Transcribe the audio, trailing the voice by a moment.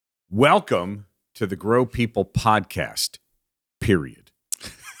Welcome to the Grow People podcast, period.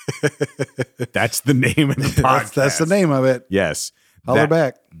 That's the name of the podcast. That's the name of it. Yes. Holler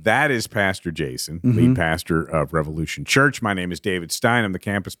back. That is Pastor Jason, lead pastor of Revolution Church. My name is David Stein. I'm the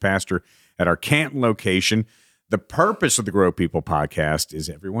campus pastor at our Canton location. The purpose of the Grow People podcast is,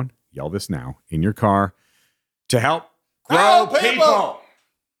 everyone, yell this now, in your car, to help grow people.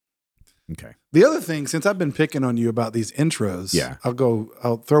 Okay. The other thing, since I've been picking on you about these intros, Yeah.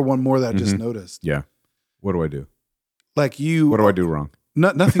 I'll throw one more that I just noticed. Yeah. What do I do? Like you. What do I do wrong?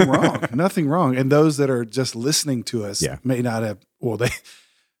 Nothing wrong. Nothing wrong. And those that are just listening to us may not have, well, they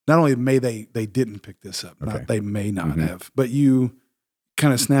not only may they didn't pick this up, they may not have, but you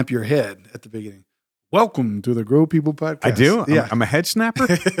kind of snap your head at the beginning. Welcome to the Grow People podcast. I do? Yeah. I'm a head snapper?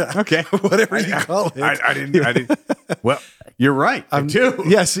 Okay. Whatever you call it. I didn't. Well, you're right. I do.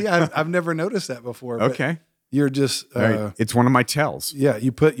 Yeah, see, I've never noticed that before. But Okay. you're just. Right. It's one of my tells. Yeah,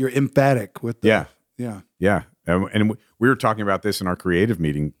 you're emphatic with the. Yeah. And we were talking about this in our creative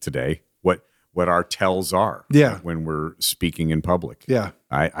meeting today, what our tells are when we're speaking in public. Yeah.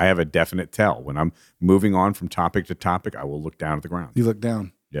 I have a definite tell. When I'm moving on from topic to topic, I will look down at the ground. You look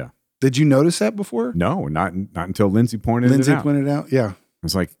down. Yeah. Did you notice that before? No, not until Lindsay pointed it out. Yeah. I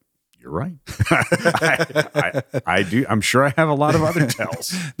was like, you're right. I do. I'm sure I have a lot of other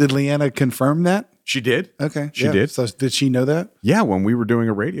tells. Did Leanna confirm that? She did. Okay. She did. So did she know that? Yeah. When we were doing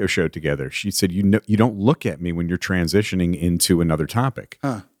a radio show together, she said, you don't look at me when you're transitioning into another topic.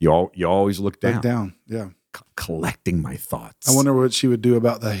 Huh. You always look down. Look down. Yeah. Collecting my thoughts. I wonder what she would do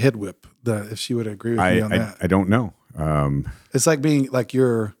about the head whip. If she would agree with me on that. I don't know. It's like being like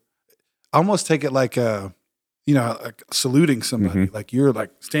I almost take it like like saluting somebody, like you're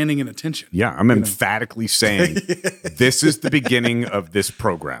like standing in attention. Yeah, I'm emphatically saying this is the beginning of this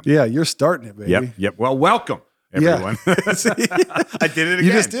program. Yeah, you're starting it, baby. Yep. Well, welcome, everyone. Yeah. I did it again.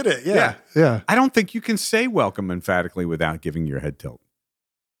 You just did it. Yeah. I don't think you can say welcome emphatically without giving your head tilt.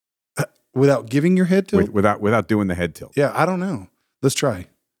 Without giving your head tilt? Without doing the head tilt. Yeah, I don't know. Let's try.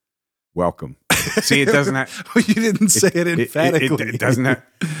 Welcome. See, it doesn't have... You didn't say it emphatically. It doesn't have...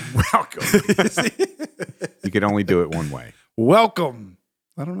 Welcome. You could only do it one way. Welcome.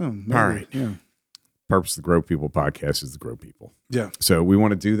 I don't know. Maybe. All right. Yeah. Purpose of the Grow People podcast is to grow people. Yeah. So we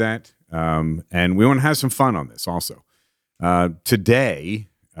want to do that. And we want to have some fun on this also. Today,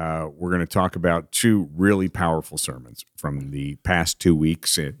 we're going to talk about two really powerful sermons from the past 2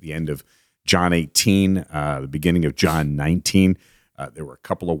 weeks at the end of John 18, the beginning of John 19. There were a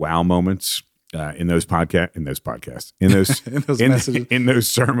couple of wow moments in those messages, in those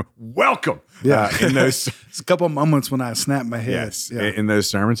sermons. Welcome. Yeah. In those, it's a couple of moments when I snapped my head. Yes. Yeah. In those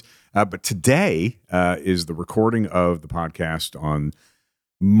sermons. But today is the recording of the podcast on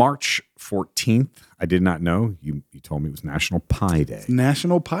March 14th. I did not know. You told me it was National Pie Day.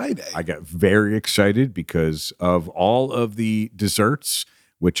 National Pie Day. I got very excited because of all of the desserts,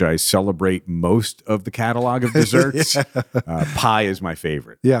 which I celebrate most of the catalog of desserts. Pie is my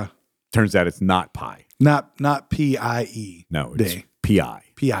favorite. Yeah. Turns out it's not pie. Not P-I-E. No, it's day. P-I.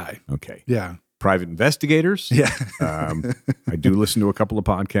 P-I. Okay. Yeah. Private investigators. Yeah. I do listen to a couple of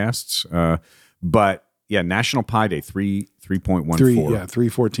podcasts. But yeah, National Pie Day, 3.14.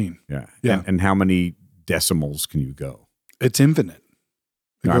 314. Yeah. Yeah. And how many decimals can you go? It's infinite.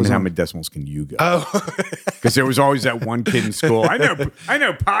 No, I mean, how many decimals can you go? Oh, because there was always that one kid in school. I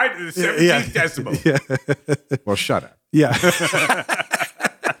know pi to the 17th decimal. Yeah. Well, shut up. Yeah.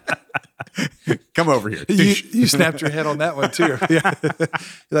 Come over here. You snapped your head on that one too. Yeah. You're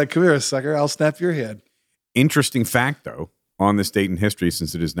like, come here, sucker. I'll snap your head. Interesting fact, though, on this date in history,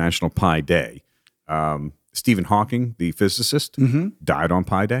 since it is National Pie Day, Stephen Hawking, the physicist, died on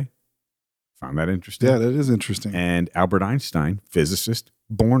Pie Day. Found that interesting. Yeah, that is interesting. And Albert Einstein, physicist,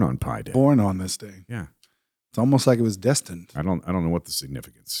 born on Pie Day. Born on this day. Yeah. It's almost like it was destined. I don't know what the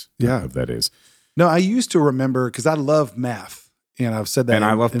significance of that is. No, I used to remember because I love math. And I've said that. And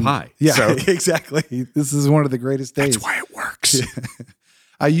I love pie. Yeah, so. Exactly. This is one of the greatest days. That's why it works.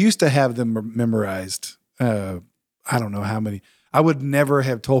 I used to have them memorized. I don't know how many. I would never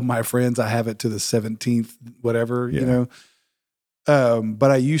have told my friends I have it to the 17th, whatever, you know. But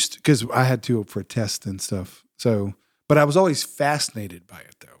I used to, because I had to for tests and stuff. So, but I was always fascinated by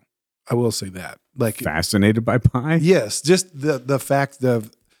it, though. I will say that. Like fascinated by pie? Yes. Just the fact of,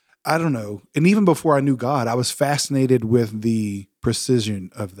 I don't know. And even before I knew God, I was fascinated with the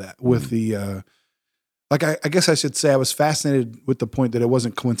precision of that, with the, like, I guess I should say I was fascinated with the point that it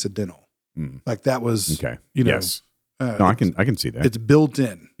wasn't coincidental. Like that was, okay. You know, yes. No, I can see that. It's built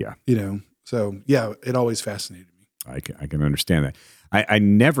in. Yeah. You know, so yeah, it always fascinated me. I can understand that. I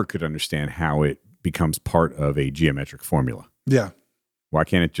never could understand how it becomes part of a geometric formula. Yeah. Why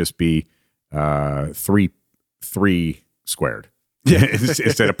can't it just be 3 squared? Yeah.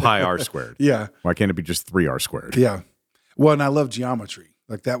 Instead of pi r squared. Yeah. Why can't it be just 3r squared? Yeah. Well, and I love geometry.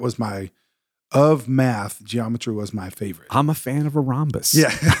 Like that was of math, geometry was my favorite. I'm a fan of a rhombus.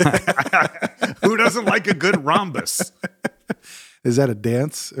 Yeah. Who doesn't like a good rhombus? Is that a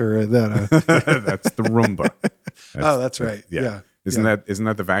dance or is that a? That's the Roomba. That's right. Yeah. Isn't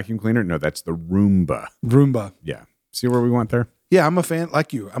that the vacuum cleaner? No, that's the Roomba. Roomba. Yeah. See where we went there? Yeah, I'm a fan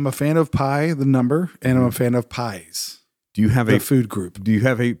like you. I'm a fan of pi, the number, and I'm a fan of pies. Do you have the food group? Do you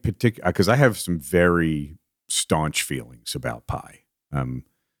have a particular? Because I have some very staunch feelings about pie.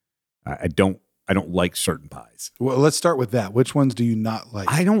 I don't like certain pies. Well, let's start with that. Which ones do you not like?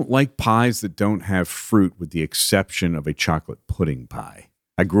 I don't like pies that don't have fruit, with the exception of a chocolate pudding pie.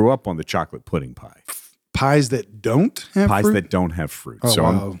 I grew up on the chocolate pudding pie. Pies that don't have pies fruit? that don't have fruit. Oh,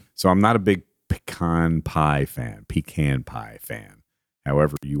 wow. I'm not a big pecan pie fan.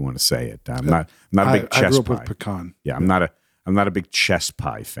 However you want to say it. I'm not a big chess I grew up pie. with pecan. Yeah, I'm not a big chess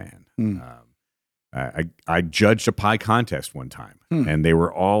pie fan. I judged a pie contest one time, and they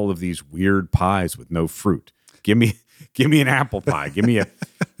were all of these weird pies with no fruit. Give me an apple pie. Give me a.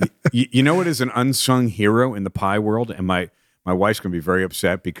 You know what is an unsung hero in the pie world? And my wife's going to be very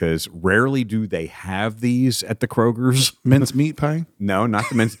upset because rarely do they have these at the Kroger's. Mince meat pie? No, not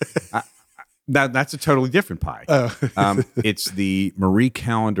the mince. That's a totally different pie. Oh. It's the Marie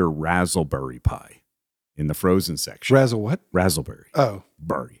Callender razzleberry pie in the frozen section. Razzle what? Razzleberry. Oh.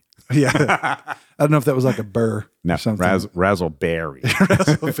 Berry. Yeah. I don't know if that was like a burr No, or something. razzleberry.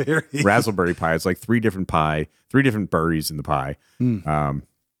 Razzleberry. Razzleberry pie. It's like three different berries in the pie. And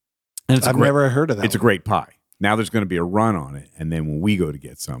I've never heard of that. It's a great pie. Now there's going to be a run on it, and then when we go to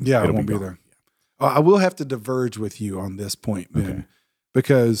get some, I it'll won't be gone. there. I will have to diverge with you on this point, man, Okay.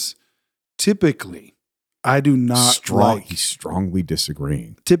 because typically I do not He's strongly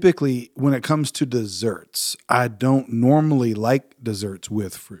disagreeing. Typically, when it comes to desserts, I don't normally like desserts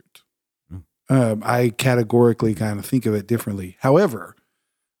with fruit. I categorically kind of think of it differently. However,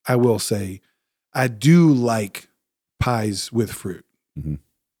 I will say I do like pies with fruit.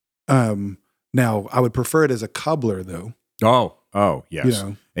 Mm-hmm. Now, I would prefer it as a cobbler, though. Oh, yes. You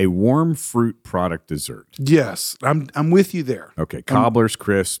know. A warm fruit product dessert. Yes, I'm with you there. Okay, cobblers,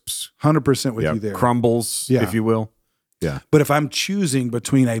 crisps, 100% with you there. crumbles, if you will. Yeah. But if I'm choosing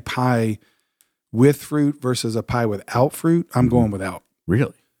between a pie with fruit versus a pie without fruit, I'm going without.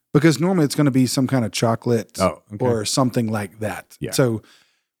 Really? Because normally it's going to be some kind of chocolate okay. or something like that. Yeah. So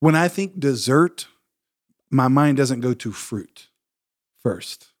when I think dessert, my mind doesn't go to fruit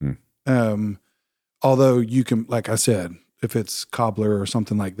first. Although you can, like I said, if it's cobbler or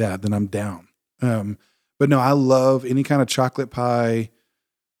something like that, then I'm down. But no, I love any kind of chocolate pie,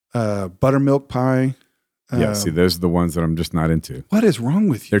 buttermilk pie. See, those are the ones that I'm just not into. What is wrong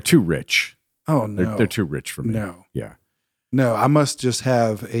with you? They're too rich. Oh no, They're too rich for me. No. Yeah. No, I must just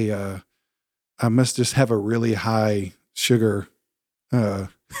have a really high sugar.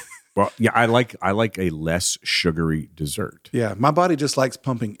 Well, yeah, I like a less sugary dessert. Yeah, my body just likes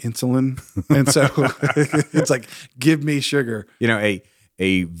pumping insulin, and so it's like, give me sugar. You know,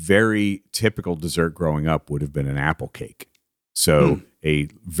 a very typical dessert growing up would have been an apple cake. So a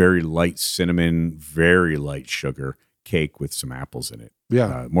very light cinnamon, very light sugar cake with some apples in it.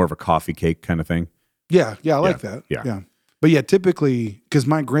 Yeah, more of a coffee cake kind of thing. Yeah, I like that. Yeah. But yeah, typically, because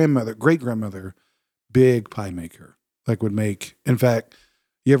my great grandmother, big pie maker, like would make. In fact,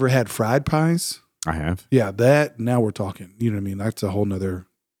 you ever had fried pies? I have. Yeah, that. Now we're talking. You know what I mean? That's a whole nother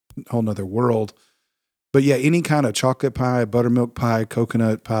world. But yeah, any kind of chocolate pie, buttermilk pie,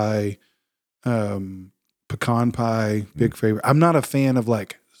 coconut pie, pecan pie, big favorite. I'm not a fan of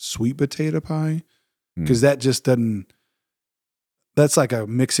like sweet potato pie because that just doesn't. That's like a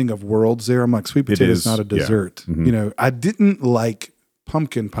mixing of worlds there. I'm like, sweet potato is not a dessert. Yeah. Mm-hmm. You know, I didn't like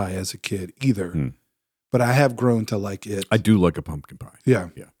pumpkin pie as a kid either, but I have grown to like it. I do like a pumpkin pie. Yeah.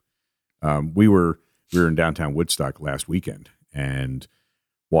 We were in downtown Woodstock last weekend and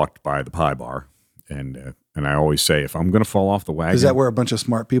walked by the pie bar, and I always say, if I'm going to fall off the wagon, is that where a bunch of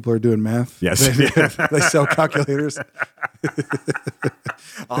smart people are doing math? Yes, they sell calculators.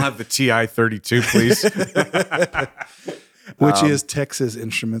 I'll have the TI 32, please. Which is Texas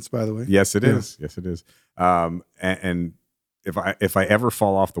Instruments, by the way. Yes, it is. Yes, it is. And if I ever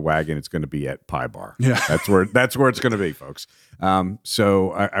fall off the wagon, it's going to be at Pie Bar. Yeah, that's where it's going to be, folks.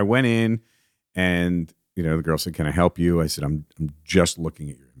 So I went in, and the girl said, "Can I help you?" I said, "I'm just looking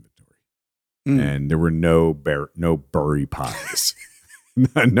at your inventory," and there were no berry pies,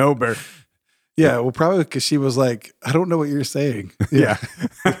 no berry. Yeah, well, probably because she was like, "I don't know what you're saying." Yeah.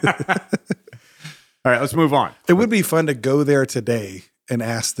 All right, let's move on. It would be fun to go there today and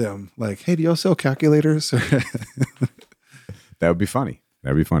ask them, like, hey, do y'all sell calculators? That would be funny.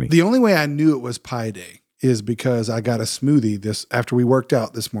 That'd be funny. The only way I knew it was Pi Day is because I got a smoothie after we worked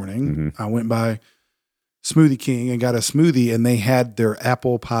out this morning. Mm-hmm. I went by Smoothie King and got a smoothie, and they had their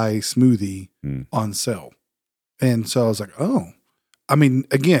apple pie smoothie on sale. And so I was like, oh, I mean,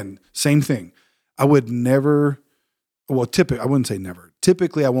 again, same thing. I would never, well, I wouldn't say never.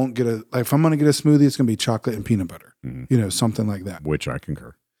 Typically, I won't get if I'm going to get a smoothie, it's going to be chocolate and peanut butter, something like that. Which I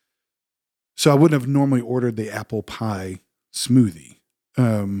concur. So I wouldn't have normally ordered the apple pie smoothie.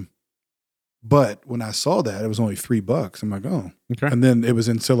 But when I saw that, it was only $3. I'm like, oh, okay. And then it was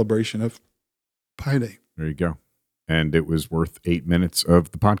in celebration of Pi Day. There you go. And it was worth 8 minutes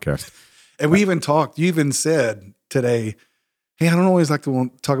of the podcast. And we even talked, you even said today, hey, I don't always like to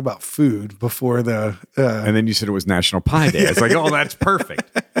talk about food before the. And then you said it was National Pie Day. It's like, oh, that's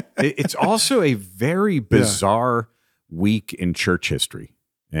perfect. It's also a very bizarre week in church history.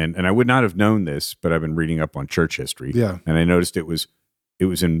 And I would not have known this, but I've been reading up on church history. Yeah. And I noticed it was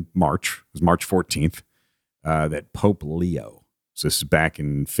in March. It was March 14th that Pope Leo. So this is back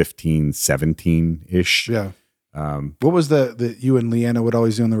in 1517-ish. Yeah. What was the you and Leanna would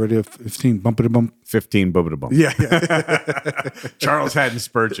always do on the radio? 15 bump it bump. 15 bump it bump. Yeah. Charles Haddon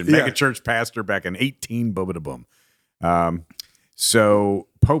Spurgeon, mega church pastor back in 18 bump it bump. So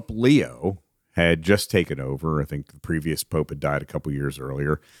Pope Leo had just taken over. I think the previous pope had died a couple years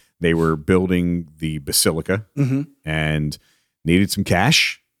earlier. They were building the basilica and needed some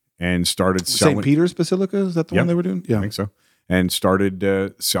cash and started selling. St. Peter's Basilica? Is that the one they were doing? Yeah. I think so. And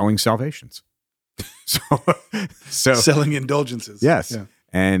started selling salvations. So selling indulgences. Yes. Yeah.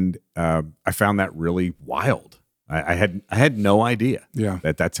 And I found that really wild. I had no idea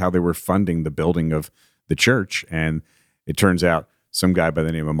that's how they were funding the building of the church. And it turns out some guy by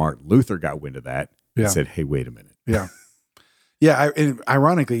the name of Martin Luther got wind of that and said, hey, wait a minute. Yeah. Yeah. And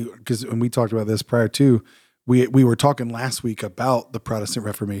ironically, because when we talked about this prior to, we were talking last week about the Protestant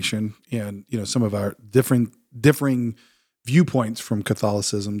Reformation and, some of our differing viewpoints from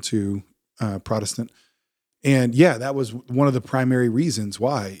Catholicism to Protestant. And that was one of the primary reasons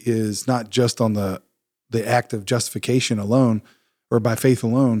why is not just on the act of justification alone or by faith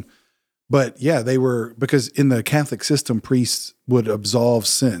alone, but they were, because in the Catholic system, priests would absolve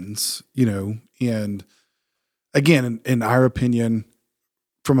sins, and again, in our opinion,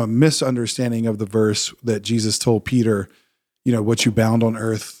 from a misunderstanding of the verse that Jesus told Peter, what you bound on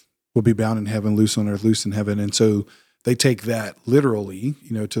earth will be bound in heaven, loose on earth, loose in heaven. And so they take that literally,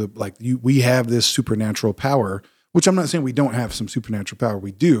 to like we have this supernatural power, which I'm not saying we don't have some supernatural power.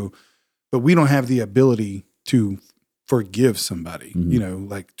 We do, but we don't have the ability to forgive somebody,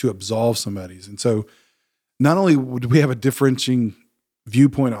 like to absolve somebody's. And so not only would we have a differentiating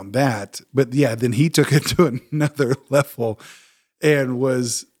viewpoint on that, but then he took it to another level and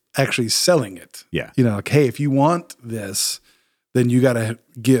was actually selling it. Yeah. Like, hey, if you want this, then you got to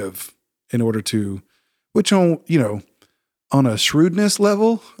give in order to, which on a shrewdness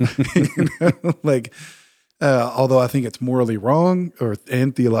level, like, although I think it's morally wrong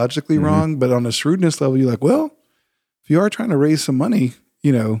and theologically wrong, but on a shrewdness level, you're like, well, if you are trying to raise some money,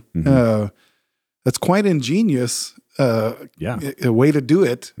 that's quite ingenious. A way to do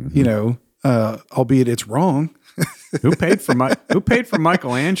it, albeit it's wrong. Who paid for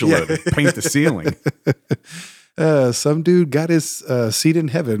Michelangelo to paint the ceiling? Some dude got his seat in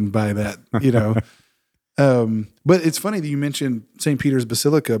heaven by that, But it's funny that you mentioned St. Peter's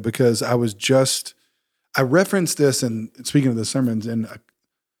Basilica because I referenced this, and speaking of the sermons, and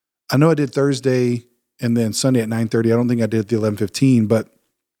I know I did Thursday and then Sunday at 9:30. I don't think I did the 11:15, but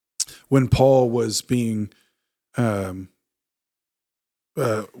when Paul was being, when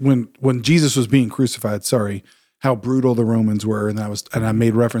Jesus was being crucified, how brutal the Romans were, and I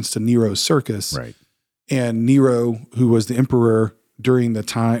made reference to Nero's circus, right? And Nero, who was the emperor during the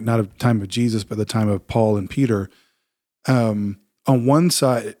time, not of the time of Jesus, but the time of Paul and Peter, on one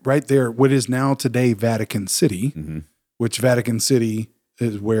side, right there, what is now today Vatican City, which Vatican City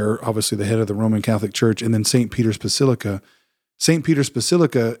is where obviously the head of the Roman Catholic Church, and then St. Peter's Basilica. St. Peter's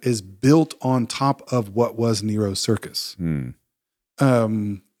Basilica is built on top of what was Nero's circus.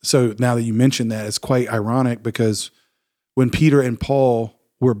 So now that you mentioned that, it's quite ironic because when Peter and Paul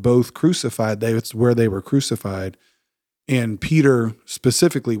were both crucified, that's where they were crucified. And Peter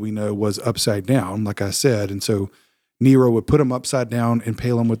specifically, we know, was upside down, like I said. And so Nero would put him upside down,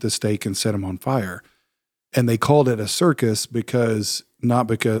 impale him with the stake, and set him on fire. And they called it a circus not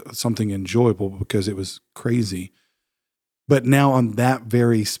because something enjoyable, but because it was crazy. But now on that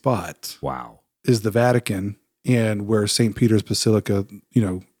very spot, is the Vatican, and where St. Peter's Basilica,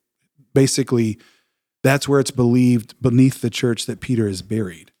 basically that's where it's believed beneath the church that Peter is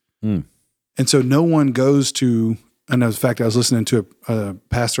buried. Mm. And so no one goes to, and in fact, I was listening to a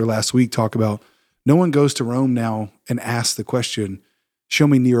pastor last week talk about, no one goes to Rome now and asks the question, show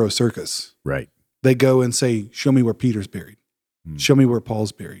me Nero Circus. Right. They go and say, show me where Peter's buried. Show me where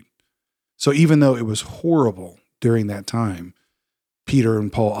Paul's buried. So even though it was horrible during that time, Peter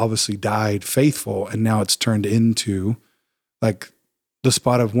and Paul obviously died faithful, and now it's turned into like the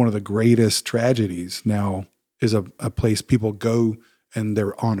spot of one of the greatest tragedies now is a place people go and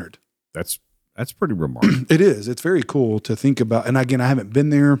they're honored. That's pretty remarkable. It is. It's very cool to think about. And again, I haven't been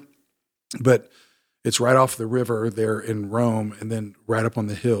there, but it's right off the river there in Rome, and then right up on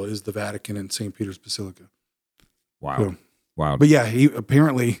the hill is the Vatican and St. Peter's Basilica. Wow. So, wow. but yeah, he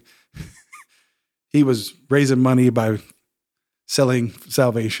apparently he was raising money by selling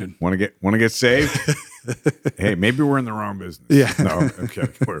salvation. Want to get saved? Hey, maybe we're in the wrong business. Yeah. No. Okay.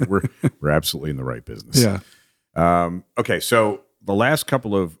 We're absolutely in the right business. Yeah. Okay. So the last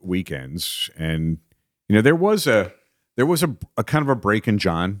couple of weekends, and there was a kind of a break in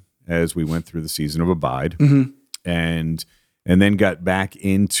John as we went through the season of Abide, and then got back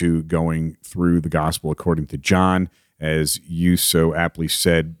into going through the Gospel according to John. As you so aptly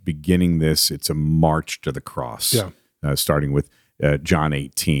said, beginning this, it's a march to the cross. Yeah. Starting with John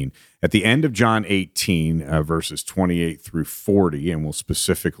 18. At the end of John 18, verses 28 through 40, and we'll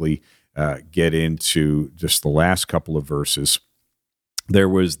specifically get into just the last couple of verses, there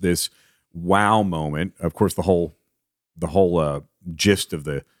was this wow moment. Of course, the whole gist of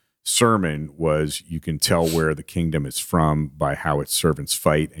the sermon was you can tell where the kingdom is from by how its servants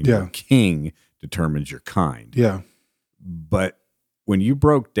fight, and your king determines your kind. Yeah. But when you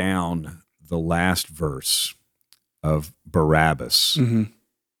broke down the last verse of Barabbas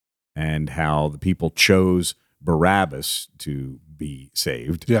and how the people chose Barabbas to be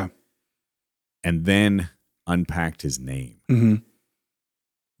saved, and then unpacked his name,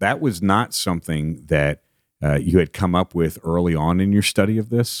 that was not something that you had come up with early on in your study of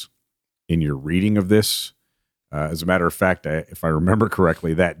this, in your reading of this. As a matter of fact, if I remember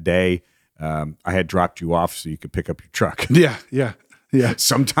correctly, that day I had dropped you off so you could pick up your truck. Yeah.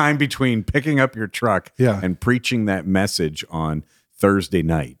 Sometime between picking up your truck and preaching that message on Thursday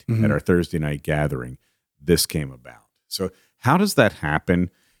night at our Thursday night gathering, this came about. So how does that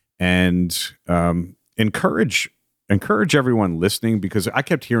happen? And encourage everyone listening, because I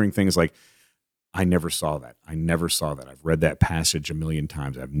kept hearing things like, I never saw that. I've read that passage a million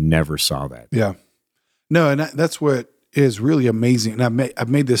times. I've never saw that. Yeah. No, and that's what is really amazing. And I've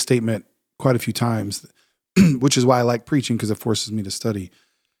made this statement quite a few times, which is why I like preaching, because it forces me to study.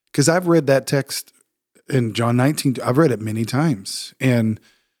 Because I've read that text in John 19. I've read it many times and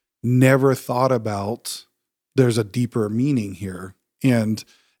never thought about there's a deeper meaning here. And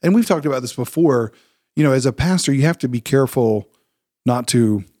we've talked about this before. As a pastor, you have to be careful not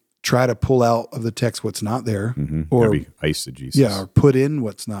to try to pull out of the text what's not there, or be eisegesis. Yeah, or put in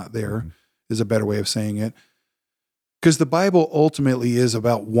what's not there is a better way of saying it. Because the Bible ultimately is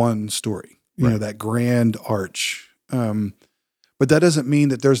about one story, that grand arch. But that doesn't mean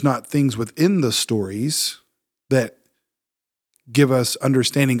that there's not things within the stories that give us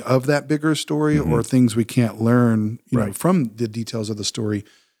understanding of that bigger story, or things we can't learn, from the details of the story.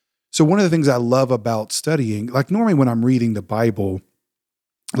 So one of the things I love about studying, like normally when I'm reading the Bible,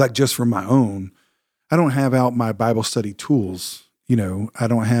 like just for my own, I don't have out my Bible study tools. I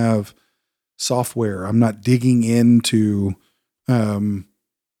don't have software. I'm not digging into, the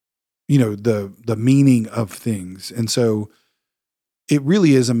meaning of things. And so it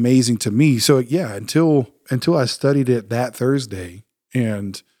really is amazing to me. So yeah, until I studied it that Thursday,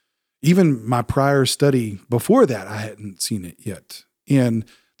 and even my prior study before that, I hadn't seen it yet. And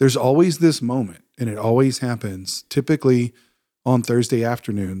there's always this moment, and it always happens, typically on Thursday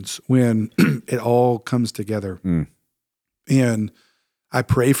afternoons, when it all comes together. And I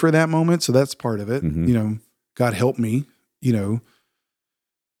pray for that moment. So that's part of it. God help me,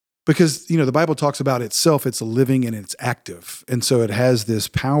 because, the Bible talks about itself, it's living and it's active. And so it has this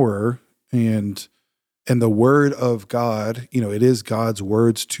power, and the word of God, it is God's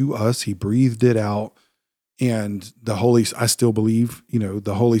words to us. He breathed it out. And I still believe,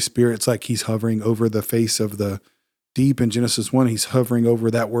 the Holy Spirit's like he's hovering over the face of the deep in Genesis 1. He's hovering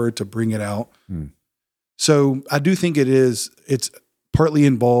over that word to bring it out. So I do think it's partly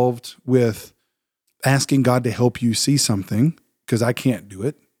involved with asking God to help you see something, because I can't do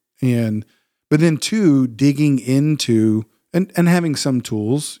it. But then two, digging into and having some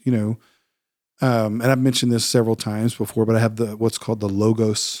tools, and I've mentioned this several times before, but I have what's called the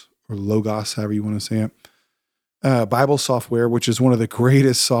Logos, however you want to say it. Bible software, which is one of the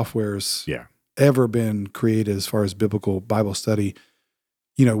greatest softwares ever been created as far as biblical Bible study.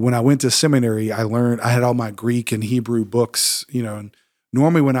 You know, when I went to seminary, I had all my Greek and Hebrew books, you know, and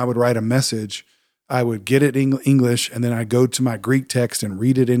normally when I would write a message, I would get it in English and then I'd go to my Greek text and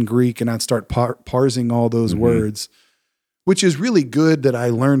read it in Greek and I'd start parsing all those words, which is really good that I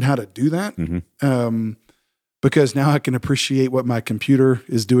learned how to do that. Because now I can appreciate what my computer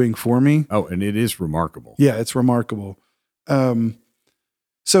is doing for me. Oh, and it is remarkable. Yeah, it's remarkable.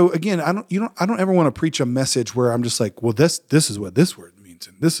 So again, I don't ever want to preach a message where I'm just like, well, this is what this word means,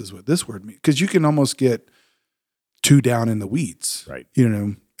 and this is what this word means, because you can almost get too down in the weeds, right? You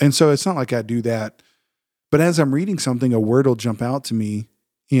know, and so it's not like I do that. But as I'm reading something, a word will jump out to me,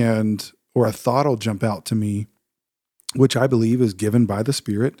 or a thought will jump out to me, which I believe is given by the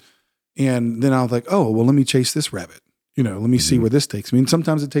Spirit, and then I'll like, oh, well, let me chase this rabbit. You know, let me see where this takes me. And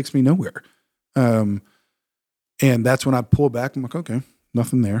sometimes it takes me nowhere. And that's when I pull back. I'm like, okay,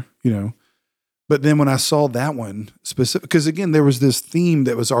 nothing there, you know. But then when I saw that one specific, because again, there was this theme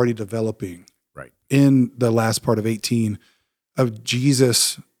that was already developing right in the last part of 18 of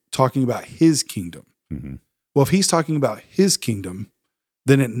Jesus talking about his kingdom. Well, if he's talking about his kingdom,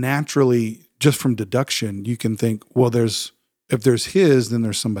 then it naturally, just from deduction, you can think, well, if there's his, then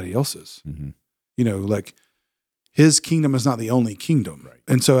there's somebody else's. You know, like his kingdom is not the only kingdom. Right.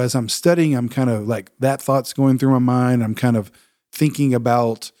 And so as I'm studying, I'm kind of like that thought's going through my mind. I'm kind of thinking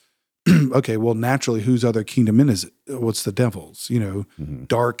about, okay, well, naturally, whose other kingdom is it? What's the devil's? You know,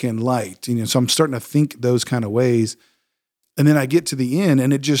 dark and light. You know, so I'm starting to think those kind of ways. And then I get to the end,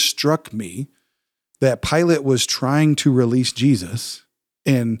 and it just struck me that Pilate was trying to release Jesus,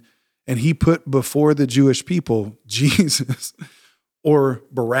 and he put before the Jewish people Jesus or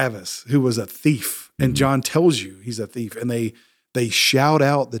Barabbas, who was a thief. And John tells you he's a thief, and they shout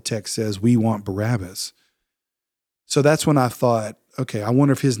out, the text says, we want Barabbas. So that's when I thought, okay, I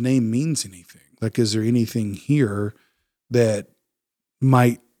wonder if his name means anything. Like, is there anything here that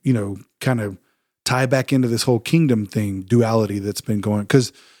might, you know, kind of tie back into this whole kingdom thing, duality that's been going?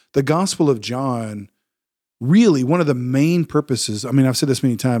 Because the Gospel of John, really, one of the main purposes, I mean, I've said this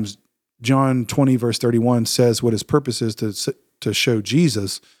many times, John 20, verse 31 says what his purpose is to show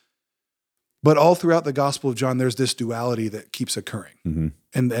Jesus. But all throughout the Gospel of John, there's this duality that keeps occurring.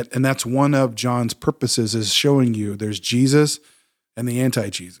 And that's one of John's purposes, is showing you there's Jesus and the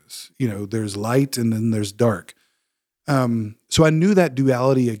anti-Jesus. You know, there's light and then there's dark. So I knew that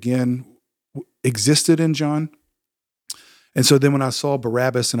duality, again, existed in John. And so then when I saw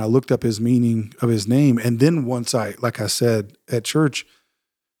Barabbas and I looked up his meaning of his name, and then once like I said at church,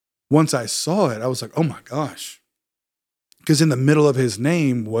 once I saw it, I was like, oh my gosh. Because in the middle of his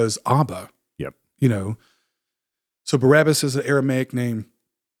name was Abba. Yep. You know, so Barabbas is an Aramaic name.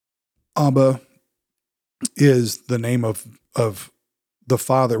 Abba is the name of the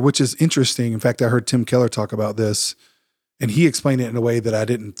Father, which is interesting. In fact, I heard Tim Keller talk about this, and he explained it in a way that I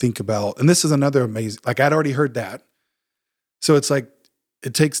didn't think about. And this is another amazing, like I'd already heard that. So it's like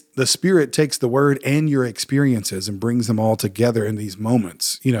the Spirit takes the word and your experiences and brings them all together in these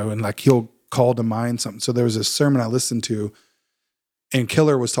moments, you know, and like he'll call to mind something. So there was a sermon I listened to, and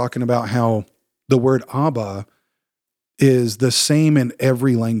Keller was talking about how the word Abba is the same in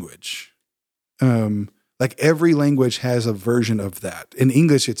every language. Like every language has a version of that. In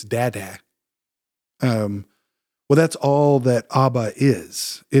English, it's dada. Well, that's all that Abba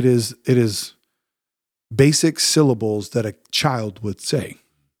is. It is basic syllables that a child would say,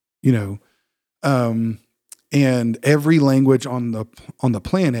 you know, and every language on the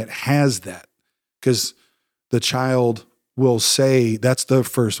planet has that, because the child will say that's the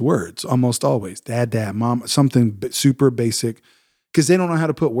first words almost always, dad, mom, something super basic, because they don't know how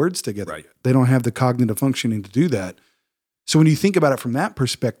to put words together. Right. They don't have the cognitive functioning to do that. So when you think about it from that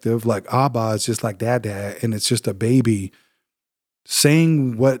perspective, like Abba is just like dad, and it's just a baby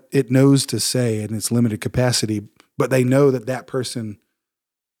saying what it knows to say in its limited capacity, but they know that person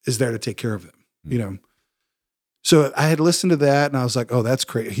is there to take care of them, you know? So I had listened to that and I was like, oh, that's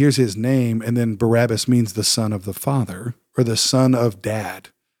great. Here's his name. And then Barabbas means the son of the father, or the son of dad.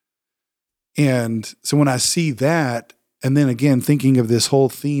 And so when I see that, and then again, thinking of this whole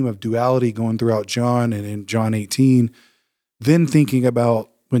theme of duality going throughout John and in John 18, then thinking about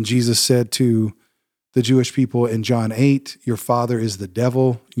when Jesus said to the Jewish people in John 8, your father is the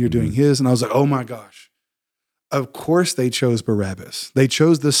devil, you're doing his. And I was like, oh my gosh, of course they chose Barabbas. They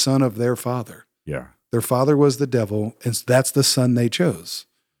chose the son of their father. Yeah. Their father was the devil, and that's the son they chose.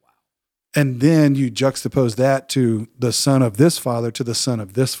 Wow. And then you juxtapose that to the son of this father to the son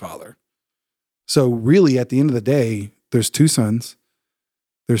of this father. So really, at the end of the day, there's two sons,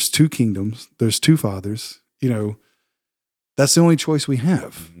 there's two kingdoms, there's two fathers. You know, that's the only choice we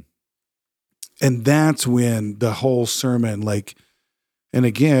have. And that's when the whole sermon, and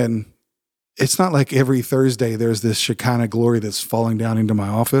again, it's not like every Thursday there's this Shekinah glory that's falling down into my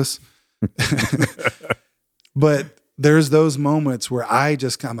office. But there's those moments where I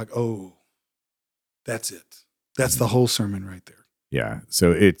just kind of like, oh, that's it. That's the whole sermon right there. Yeah.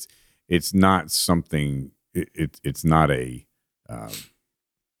 So it's not something, it's not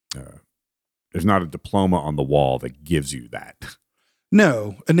there's not a diploma on the wall that gives you that.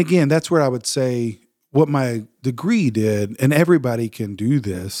 No. And again, that's where I would say what my degree did, and everybody can do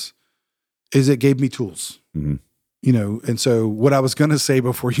this, is it gave me tools. Mm-hmm. And so what I was going to say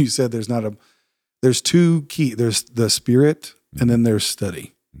before you said there's two key, there's the Spirit and then there's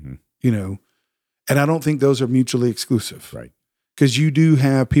study, and I don't think those are mutually exclusive. Right. Because you do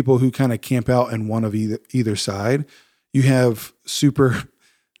have people who kind of camp out in one of either side. You have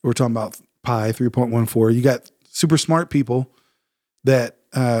we're talking about pi 3.14. You got super smart people that,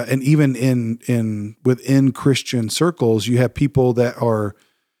 and even within Christian circles, you have people that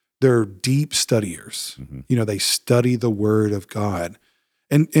they're deep studiers. Mm-hmm. They study the Word of God,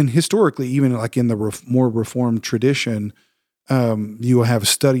 and historically, even like in the more Reformed tradition, you will have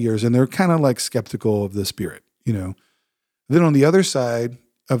studiers, and they're kind of like skeptical of the Spirit. Then on the other side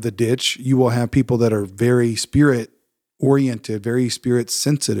of the ditch, you will have people that are very Spirit oriented, very Spirit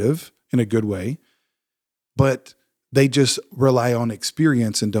sensitive in a good way, but they just rely on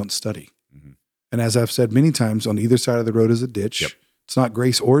experience and don't study. Mm-hmm. And as I've said many times, on either side of the road is a ditch. Yep. It's not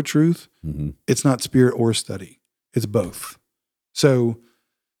grace or truth. Mm-hmm. It's not Spirit or study. It's both. So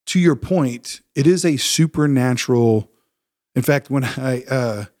to your point, it is a supernatural. In fact, when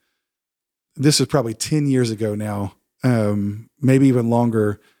this is probably 10 years ago now, maybe even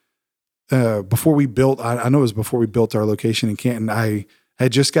longer, before we built, I know it was before we built our location in Canton, I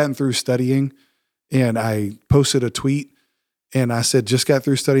had just gotten through studying, and I posted a tweet, and I said, just got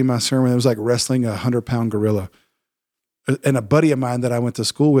through studying my sermon. It was like wrestling a 100-pound gorilla. And a buddy of mine that I went to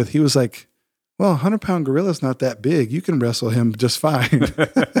school with, he was like, well, 100-pound gorilla's not that big. You can wrestle him just fine.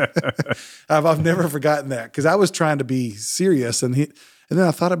 I've never forgotten that, because I was trying to be serious, and then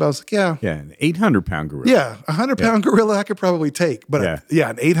I thought about it, I was like, yeah, an 800-pound gorilla. Yeah, a 100-pound gorilla I could probably take, but an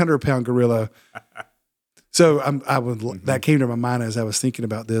 800-pound gorilla. So that came to my mind as I was thinking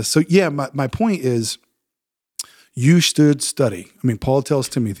about this. So yeah, my point is, you should study. I mean, Paul tells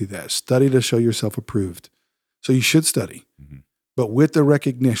Timothy that, study to show yourself approved. So you should study, but with the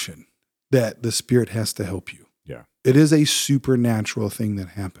recognition that the Spirit has to help you. Yeah, it is a supernatural thing that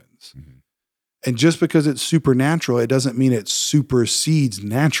happens. Mm-hmm. And just because it's supernatural, it doesn't mean it supersedes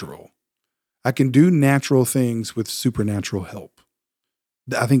natural. I can do natural things with supernatural help.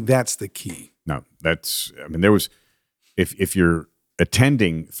 I think that's the key. No, there was, if you're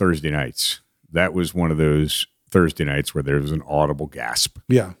attending Thursday nights, that was one of those Thursday nights where there was an audible gasp.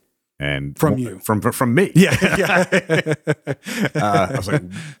 Yeah. And from you. From me. Yeah. I was like,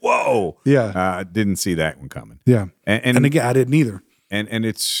 whoa. Yeah. I didn't see that one coming. Yeah. And again, I didn't either. And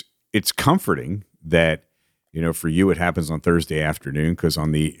it's comforting that, for you, it happens on Thursday afternoon, because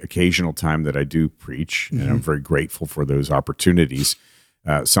on the occasional time that I do preach, and I'm very grateful for those opportunities,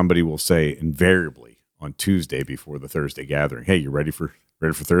 somebody will say invariably on Tuesday before the Thursday gathering, hey, you ready for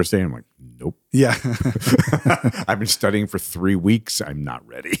Thursday? I'm like, nope. Yeah. I've been studying for 3 weeks. I'm not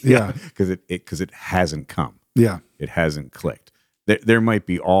ready. Yeah. Because it hasn't come. Yeah. It hasn't clicked. There might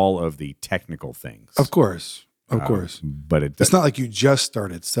be all of the technical things. Of course. But it's not like you just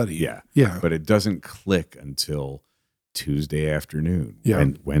started studying. Yeah. Yeah. But it doesn't click until Tuesday afternoon. Yeah.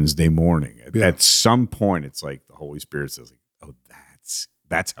 And Wednesday morning. Yeah. At some point, it's like the Holy Spirit says, oh,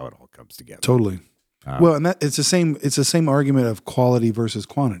 that's how it all comes together. Totally. Well, and it's the same argument of quality versus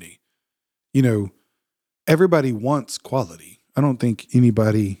quantity. Everybody wants quality. I don't think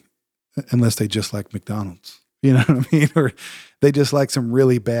anybody, unless they just like McDonald's, you know what I mean? Or they just like some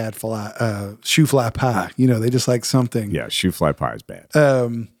really bad shoe fly pie. They just like something. Yeah, shoe fly pie is bad.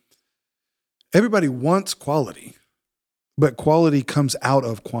 Everybody wants quality, but quality comes out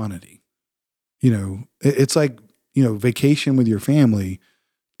of quantity. It's like, vacation with your family.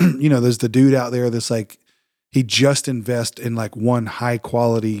 There's the dude out there that's like, he just invests in like one high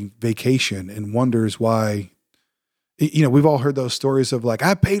quality vacation and wonders why. We've all heard those stories of like,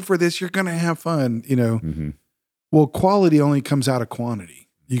 I paid for this, you're going to have fun, Mm-hmm. Well, quality only comes out of quantity.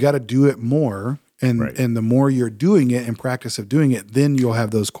 You got to do it more. And the more you're doing it and practice of doing it, then you'll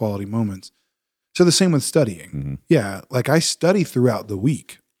have those quality moments. So the same with studying. Mm-hmm. Yeah. Like I study throughout the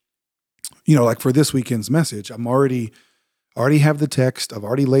week, like for this weekend's message, I already have the text. I've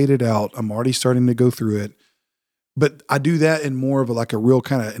already laid it out. I'm already starting to go through it. But I do that in more of a real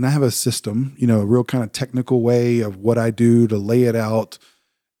kind of, and I have a system, a real kind of technical way of what I do to lay it out.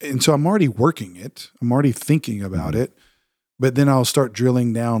 And so I'm already working it. I'm already thinking about it, but then I'll start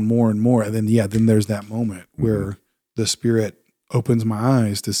drilling down more and more. And then, then there's that moment where the Spirit opens my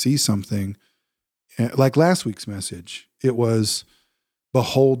eyes to see something. Like last week's message, it was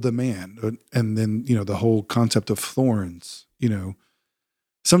behold the man. And then, the whole concept of thorns,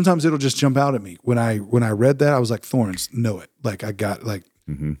 sometimes it'll just jump out at me. When I read that, I was like, thorns, know it. Like I got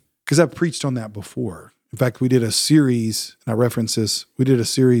because I've preached on that before. In fact, we did a series, and I reference this, we did a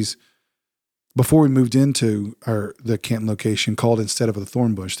series before we moved into the Canton location called Instead of a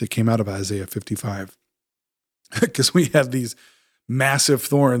Thorn Bush that came out of Isaiah 55. Because we had these massive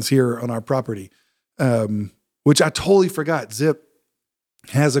thorns here on our property, which I totally forgot. Zip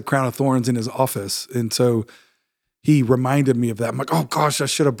has a crown of thorns in his office. And so he reminded me of that. I'm like, oh gosh, I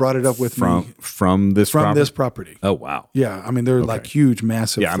should have brought it up with me. From this property. Oh, wow. Yeah. I mean, they're like huge,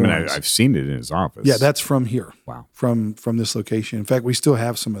 massive thorns. I mean, I've seen it in his office. Yeah, that's from here. Wow. From this location. In fact, we still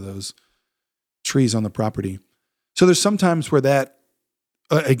have some of those trees on the property. So there's sometimes where that,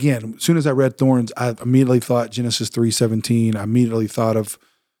 again, as soon as I read thorns, I immediately thought Genesis 3:17. I immediately thought of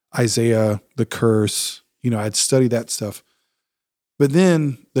Isaiah, the curse. I'd studied that stuff. But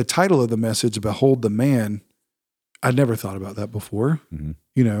then the title of the message, Behold the Man, I'd never thought about that before, and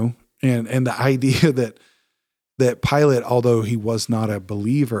the idea that Pilate, although he was not a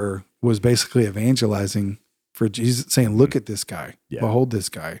believer, was basically evangelizing for Jesus, saying, look at this guy, behold this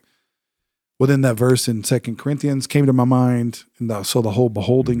guy. Well, then that verse in 2 Corinthians came to my mind, and so the whole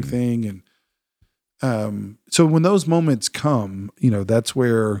beholding thing. And so when those moments come, that's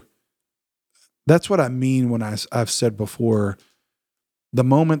what I mean when I've said before, the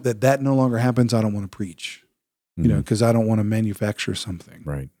moment that no longer happens, I don't want to preach. Because I don't want to manufacture something.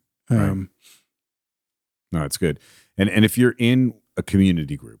 Right. No, it's good. And if you're in a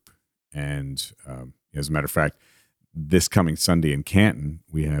community group, and as a matter of fact, this coming Sunday in Canton,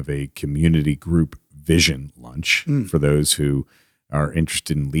 we have a community group vision lunch for those who are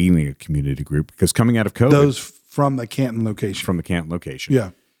interested in leading a community group. Because coming out of COVID, those from the Canton location, yeah,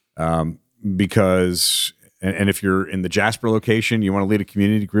 because. And if you're in the Jasper location, you want to lead a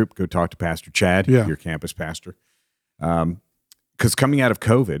community group, go talk to Pastor Chad, your campus pastor. Because coming out of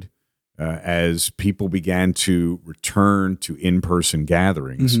COVID, as people began to return to in-person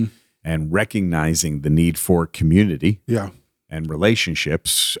gatherings and recognizing the need for community and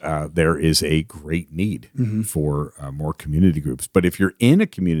relationships, there is a great need for more community groups. But if you're in a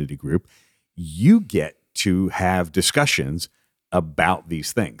community group, you get to have discussions about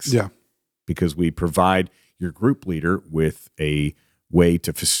these things. Yeah. Because we provide your group leader with a way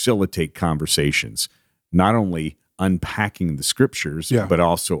to facilitate conversations, not only unpacking the scriptures, but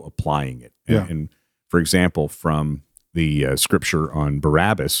also applying it. And for example, from the scripture on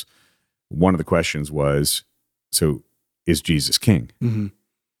Barabbas, one of the questions was, so is Jesus king?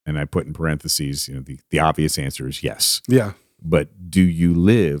 And I put in parentheses, the obvious answer is yes. Yeah. But do you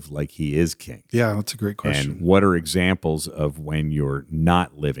live like he is king? Yeah, that's a great question. And what are examples of when you're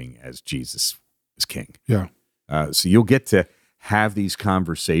not living as Jesus is king? Yeah. So you'll get to have these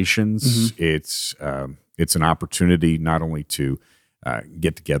conversations. It's an opportunity not only to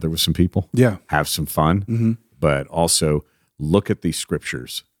get together with some people, have some fun, but also look at these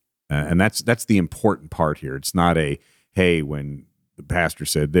scriptures. And that's the important part here. It's not hey, when the pastor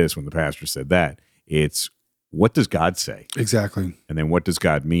said this, when the pastor said that. It's what does God say? Exactly. And then what does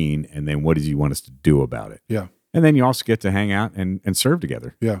God mean? And then what does he want us to do about it? Yeah. And then you also get to hang out and serve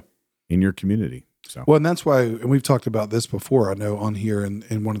together. Yeah. In your community. So. Well, and that's why, and we've talked about this before, I know on here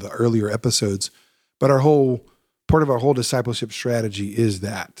in one of the earlier episodes, but part of our whole discipleship strategy is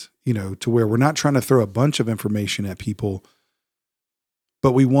that, to where we're not trying to throw a bunch of information at people,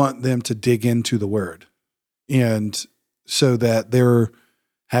 but we want them to dig into the word. And so that they're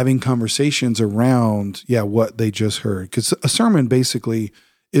having conversations around, what they just heard. Because a sermon basically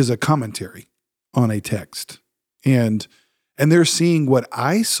is a commentary on a text. And they're seeing what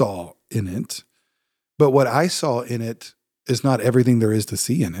I saw in it, but what I saw in it is not everything there is to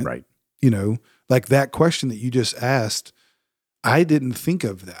see in it. Right. Like that question that you just asked, I didn't think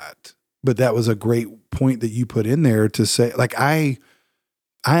of that, but that was a great point that you put in there to say, like, I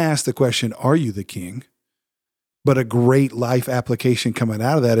asked the question, are you the king? But a great life application coming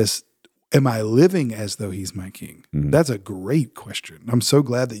out of that is, am I living as though he's my king? That's a great question. I'm so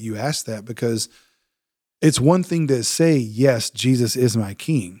glad that you asked that, because it's one thing to say, yes, Jesus is my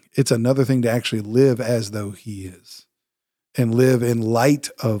king. It's another thing to actually live as though he is and live in light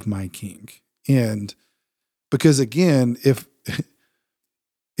of my king. And because again, if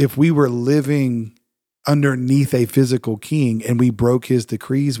we were living underneath a physical king and we broke his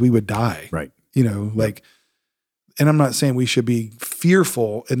decrees, we would die. Right. Like and I'm not saying we should be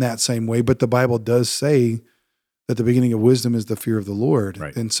fearful in that same way, but the Bible does say that the beginning of wisdom is the fear of the Lord.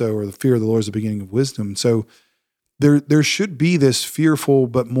 Right. And so, or the fear of the Lord is the beginning of wisdom. So there should be this fearful,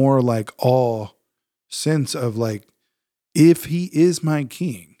 but more like awe sense of like, if he is my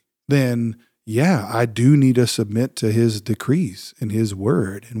king, then yeah, I do need to submit to his decrees and his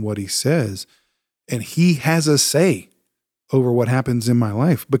word and what he says. And he has a say over what happens in my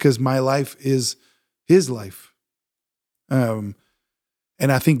life, because my life is his life. And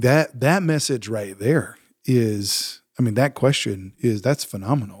I think that message right there is, I mean, that question that's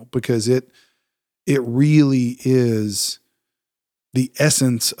phenomenal, because it really is the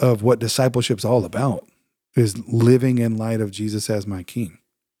essence of what discipleship's all about, is living in light of Jesus as my king.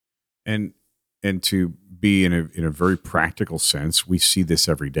 And to be in a very practical sense, we see this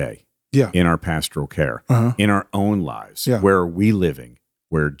every day. Yeah. In our pastoral care, in our own lives. Yeah. Where are we living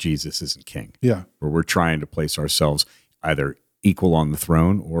where Jesus isn't king? Yeah. Where we're trying to place ourselves either equal on the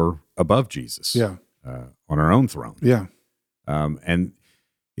throne or above Jesus. Yeah. On our own throne. Yeah. And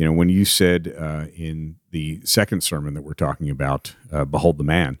when you said in the second sermon that we're talking about, behold the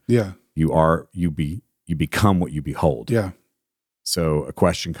man. Yeah. You become what you behold. Yeah. So a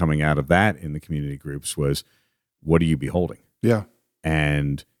question coming out of that in the community groups was, what are you beholding? Yeah.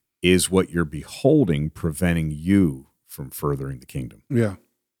 And is what you're beholding preventing you from furthering the kingdom? Yeah.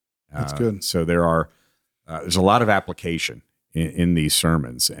 That's good. So there's a lot of application in these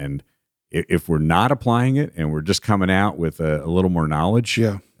sermons. And if we're not applying it and we're just coming out with a little more knowledge,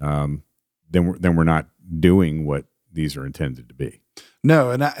 then we're not doing what these are intended to be.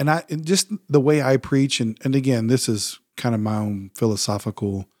 No, and just the way I preach, and again, this is kind of my own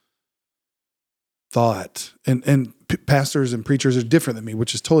philosophical thought, and pastors and preachers are different than me,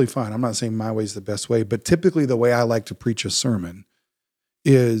 which is totally fine. I'm not saying my way is the best way, but typically the way I like to preach a sermon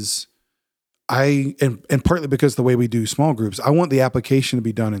is and partly because the way we do small groups, I want the application to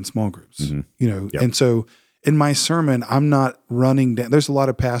be done in small groups, Yep. And so in my sermon, I'm not running down. There's a lot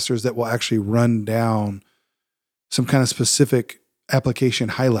of pastors that will actually run down some kind of specific application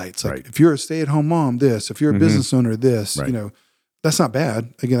highlights. Like, if you're a stay-at-home mom, this, if you're a business owner, this, Right. That's not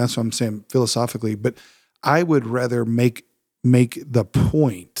bad. Again, that's what I'm saying philosophically, but I would rather make the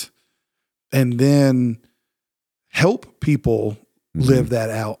point and then help people live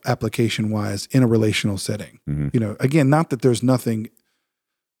that out application wise in a relational setting. Again, not that there's nothing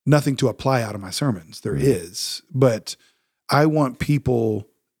to apply out of my sermons. There is, but I want people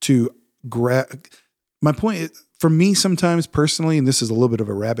to grab. My point is, for me, sometimes personally, and this is a little bit of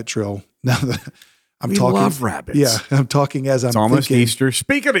a rabbit trail now that We love rabbits. Yeah, I'm talking as It's I'm almost thinking. Easter.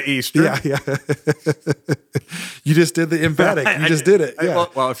 Speaking of Easter. Yeah. You just did the emphatic. You just did it. Yeah.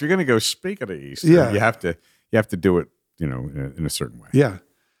 Well, if you're going to go speaking of Easter, Yeah. you have to do it, in a certain way. Yeah.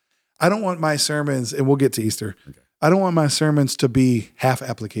 I don't want my sermons, and we'll get to Easter. Okay. I don't want my sermons to be half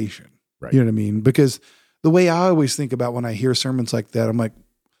application. Right. You know what I mean? Because the way I always think about when I hear sermons like that, I'm like,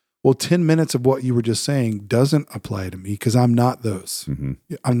 well, 10 minutes of what you were just saying doesn't apply to me because I'm not those.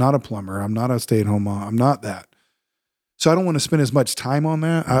 I'm not a plumber. I'm not a stay-at-home mom. I'm not that. So I don't want to spend as much time on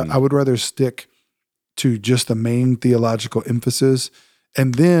that. I would rather stick to just the main theological emphasis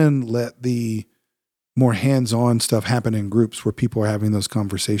and then let the more hands-on stuff happen in groups where people are having those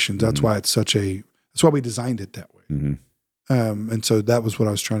conversations. That's why that's why we designed it that way. And so that was what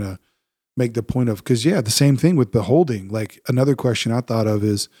I was trying to make the point of, because the same thing with beholding. Like, another question I thought of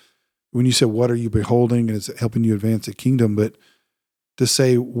is when you said, what are you beholding? And is it helping you advance the kingdom? But to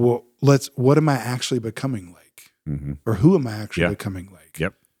say, well, what am I actually becoming like? Or who am I actually becoming like?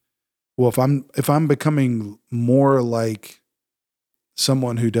 Yep. Well, if I'm becoming more like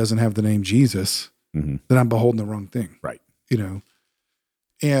someone who doesn't have the name Jesus, then I'm beholding the wrong thing. Right.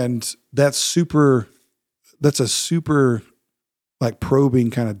 And that's a super like probing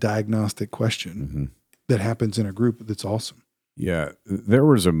kind of diagnostic question that happens in a group that's awesome. Yeah. There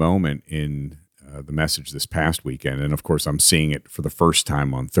was a moment in the message this past weekend, and of course I'm seeing it for the first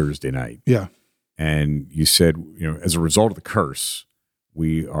time on Thursday night. Yeah. And you said, as a result of the curse,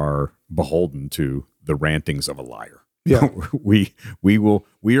 we are beholden to the rantings of a liar. Yeah. we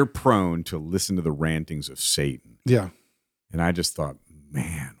are prone to listen to the rantings of Satan. Yeah. And I just thought,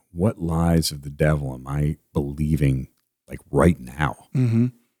 man, what lies of the devil am I believing like right now?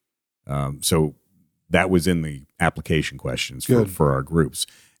 So that was in the application questions for our groups.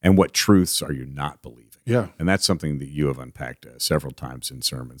 And what truths are you not believing? Yeah. And that's something that you have unpacked several times in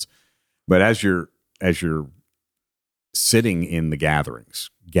sermons. But as you're sitting in the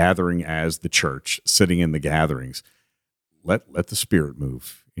gathering as the church, sitting in the gatherings, let the Spirit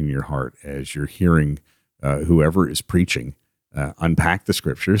move in your heart as you're hearing whoever is preaching unpack the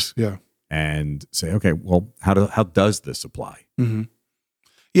scriptures, and say, okay, well, how does this apply? Mm-hmm.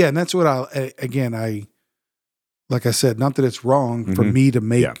 Yeah, and that's what I like I said, not that it's wrong for me to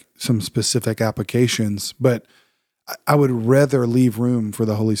make some specific applications, but I would rather leave room for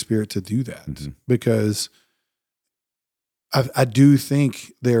the Holy Spirit to do that because I do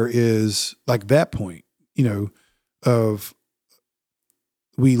think there is like that point, of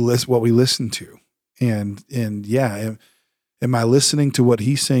what we listen to. And yeah, am I listening to what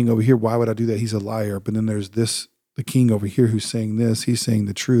he's saying over here? Why would I do that? He's a liar. But then there's the king over here who's saying this, he's saying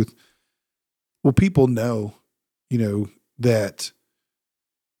the truth. Well, people know, that,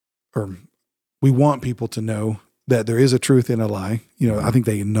 or we want people to know that there is a truth and a lie. I think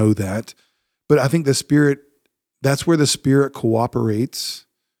they know that, but I think that's where the Spirit cooperates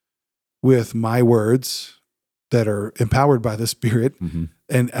with my words that are empowered by the Spirit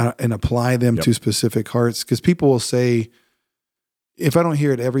and apply them to specific hearts. Because people will say, if I don't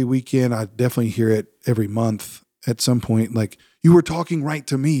hear it every weekend, I definitely hear it every month at some point. Like, you were talking right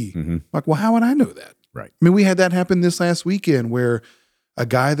to me. Like, well, how would I know that? Right. I mean, we had that happen this last weekend where a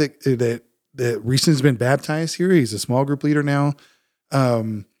guy that recently has been baptized here, he's a small group leader now.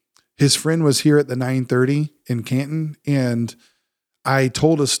 His friend was here at the 9:30 in Canton, and I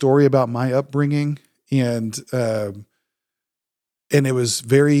told a story about my upbringing, and it was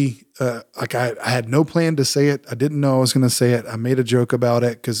very like I had no plan to say it. I didn't know I was going to say it. I made a joke about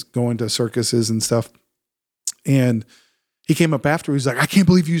it because going to circuses and stuff, and he came up after. He's like, "I can't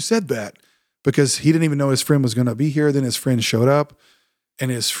believe you said that," because he didn't even know his friend was going to be here. Then his friend showed up,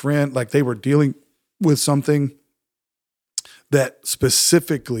 and his friend, like, they were dealing with something that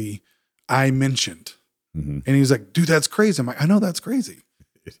specifically I mentioned. And he was like, "Dude, that's crazy." I'm like, "I know that's crazy.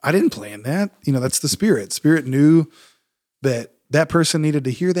 I didn't plan that. That's the Spirit. Spirit knew that person needed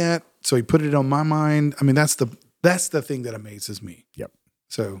to hear that. So he put it on my mind." I mean, that's the thing that amazes me. Yep.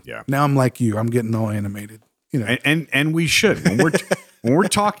 So now I'm like you, I'm getting all animated, and we should, when we're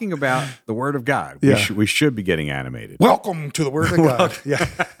talking about the Word of God, we should be getting animated. Welcome to the Word of God. Yeah.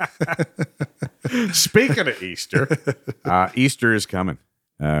 Speaking of Easter, Easter is coming.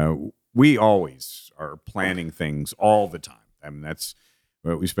 We always are planning things all the time. I mean, that's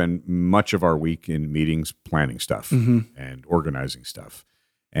what we spend much of our week in meetings planning stuff and organizing stuff.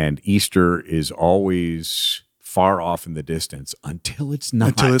 And Easter is always far off in the distance until it's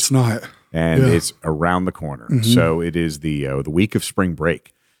not. And it's around the corner. So it is the week of spring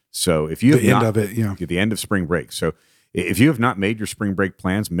break. So if you have the end of spring break. So if you have not made your spring break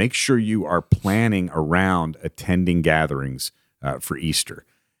plans, make sure you are planning around attending gatherings for Easter.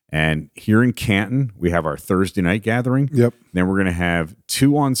 And here in Canton, we have our Thursday night gathering. Yep. Then we're going to have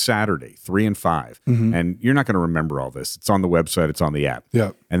 2 on Saturday, 3 and 5. And you're not going to remember all this. It's on the website. It's on the app.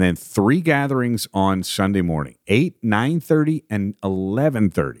 Yep. And then 3 gatherings on Sunday morning, 8, 9:30, and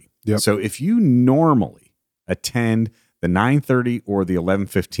 11:30. Yep. So if you normally attend the 9:30 or the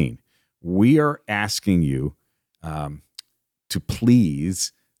 11:15, we are asking you to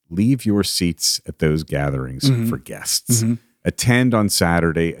please leave your seats at those gatherings for guests. Attend on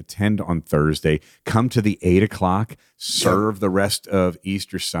Saturday, attend on Thursday, come to the 8 o'clock, serve the rest of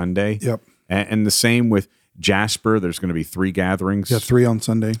Easter Sunday. Yep. And the same with Jasper. There's going to be 3 gatherings. Yeah, 3 on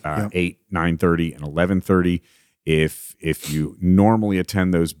Sunday. 8, 9:30, and 11:30. If you normally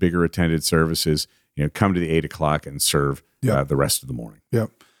attend those bigger attended services, come to the 8 o'clock and serve the rest of the morning.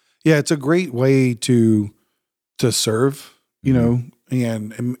 Yep. Yeah, it's a great way to serve,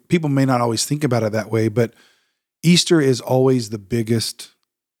 and people may not always think about it that way, but Easter is always the biggest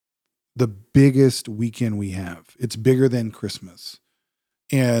weekend we have. It's bigger than Christmas.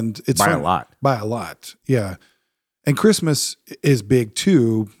 And it's by a lot. Yeah. And Christmas is big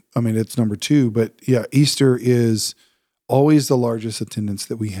too. I mean, it's number 2, but yeah, Easter is always the largest attendance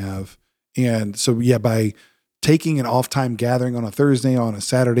that we have. And so, by taking an off time gathering on a Thursday, on a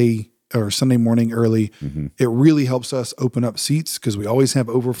Saturday or Sunday morning early, it really helps us open up seats because we always have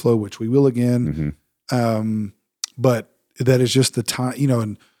overflow, which we will again. But that is just the time,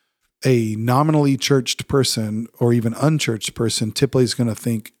 and a nominally churched person or even unchurched person typically is going to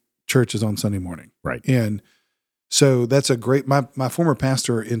think church is on Sunday morning. Right. And so that's a great, my former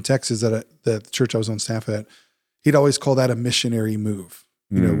pastor in Texas at the church I was on staff at, he'd always call that a missionary move.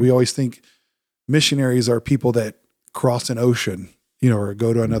 We always think missionaries are people that cross an ocean, or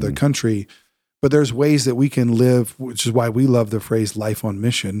go to another country, but there's ways that we can live, which is why we love the phrase life on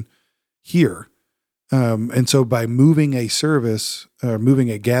mission here. And so by moving a service or moving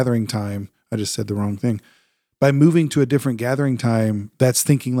a gathering time, I just said the wrong thing. By moving to a different gathering time, that's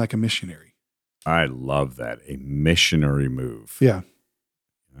thinking like a missionary. I love that. A missionary move. Yeah.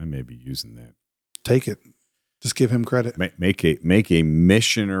 I may be using that. Take it. Just give him credit. Make a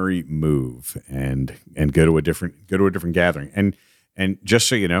missionary move and go to a different gathering. And just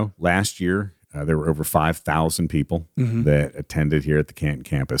so you know, last year there were over 5,000 people that attended here at the Canton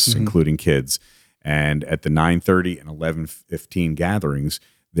campus, including kids. And at the 9:30 and 11:15 gatherings,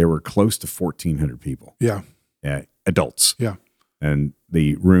 there were close to 1,400 people. Yeah. Adults. Yeah. And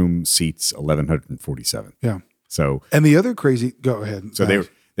the room seats 1,147. Yeah. So, and the other crazy, go ahead. So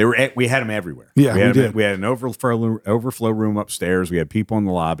we had them everywhere. Yeah, we did. We had an overflow room upstairs. We had people in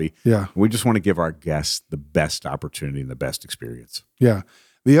the lobby. Yeah. We just want to give our guests the best opportunity and the best experience. Yeah.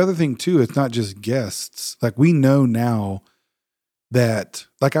 The other thing too, it's not just guests. Like we know now that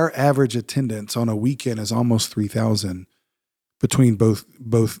like our average attendance on a weekend is almost 3,000 between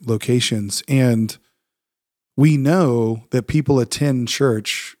both locations. And we know that people attend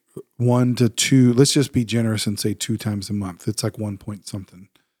church 1 to 2, let's just be generous and say 2 times a month. It's like 1 point something.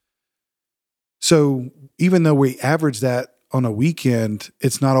 So even though we average that on a weekend,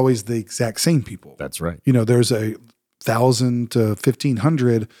 it's not always the exact same people. That's right. You know, there's 1,000 to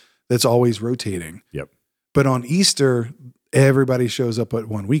 1,500 that's always rotating. Yep. But on Easter, everybody shows up at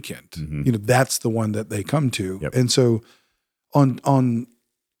one weekend. Mm-hmm. You know, that's the one that they come to. Yep. And so on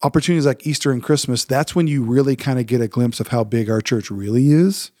opportunities like Easter and Christmas, that's when you really kind of get a glimpse of how big our church really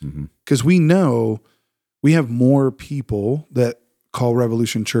is. Because we know we have more people that call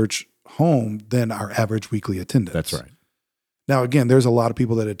Revolution Church home than our average weekly attendance. That's right. Now, again, there's a lot of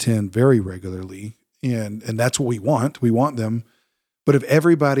people that attend very regularly, and that's what we want. We want them. But if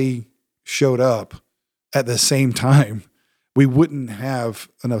everybody showed up at the same time, we wouldn't have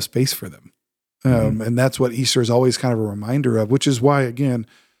enough space for them. And that's what Easter is always kind of a reminder of, which is why, again,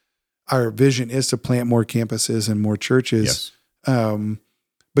 our vision is to plant more campuses and more churches. Yes.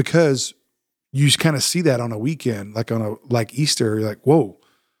 Because you kind of see that on a weekend, like Easter, you're like, whoa,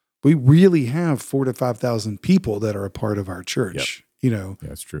 we really have 4,000 to 5,000 people that are a part of our church. Yep. You know,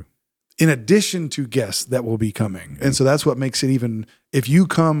 that's true. In addition to guests that will be coming. And so that's what makes it even, if you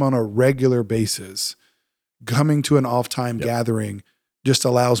come on a regular basis, coming to an off-time gathering just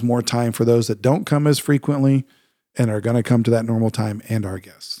allows more time for those that don't come as frequently and are going to come to that normal time and our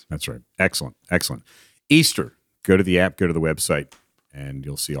guests. That's right. Excellent. Excellent. Easter, go to the app, go to the website, and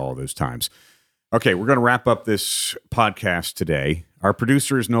you'll see all those times. Okay, we're going to wrap up this podcast today. Our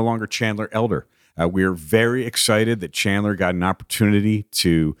producer is no longer Chandler Elder. We're very excited that Chandler got an opportunity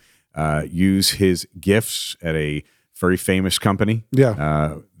to use his gifts at a very famous company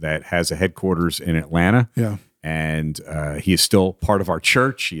that has a headquarters in Atlanta. Yeah. And he is still part of our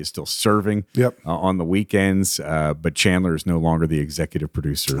church. He is still serving on the weekends. But Chandler is no longer the executive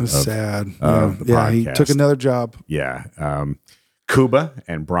producer. That's sad. The podcast. He took another job. Yeah. Kuba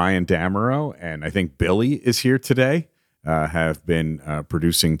and Brian Damerow, and I think Billy is here today, have been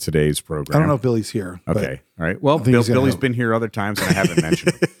producing today's program. I don't know if Billy's here. Okay. All right. Well, Billy's been here other times, and I haven't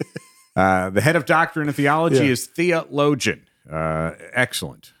mentioned it. The head of doctrine and theology is theologian.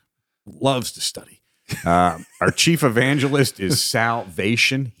 Excellent. Loves to study. Our chief evangelist is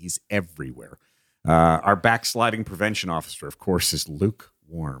Salvation. He's everywhere. Our backsliding prevention officer, of course, is Luke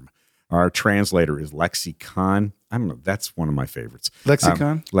Worm. Our translator is Lexicon. I don't know. That's one of my favorites.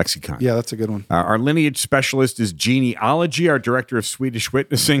 Lexicon? Lexicon. Yeah, that's a good one. Our lineage specialist is genealogy. Our director of Swedish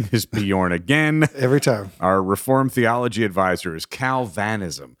witnessing is Bjorn again. Every time. Our Reformed theology advisor is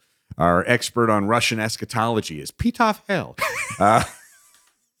Calvinism. Our expert on Russian eschatology is Pitov Hell.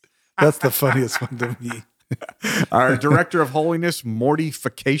 That's the funniest one to me. Our director of holiness,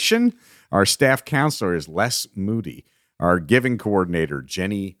 Mortification. Our staff counselor is Les Moody. Our giving coordinator,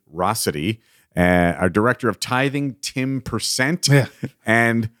 Jenny Rossity. Our director of tithing, Tim Percent. Yeah.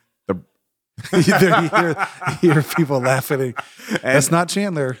 And you hear people laughing. That's not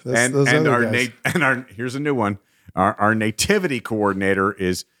Chandler. That's those other guys. Here's a new one. Our nativity coordinator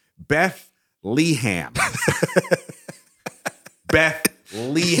is Beth Leham. Beth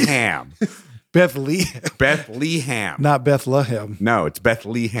Leham. Beth Lee. Beth Leham. Not Bethlehem. No, it's Beth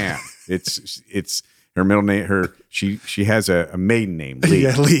Leham. It's her middle name. She has a maiden name. Lee.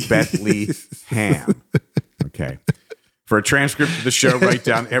 Yeah, Lee. Beth Leham. Okay. For a transcript of the show, write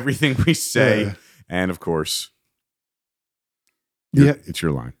down everything we say, and of course, it's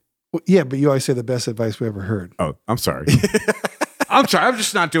your line. Well, yeah, but you always say the best advice we ever heard. Oh, I'm sorry. I'm sorry. I'm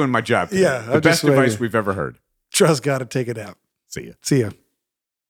just not doing my job today. Yeah, the best advice we've ever heard. Trust God to take it out. See ya. See ya.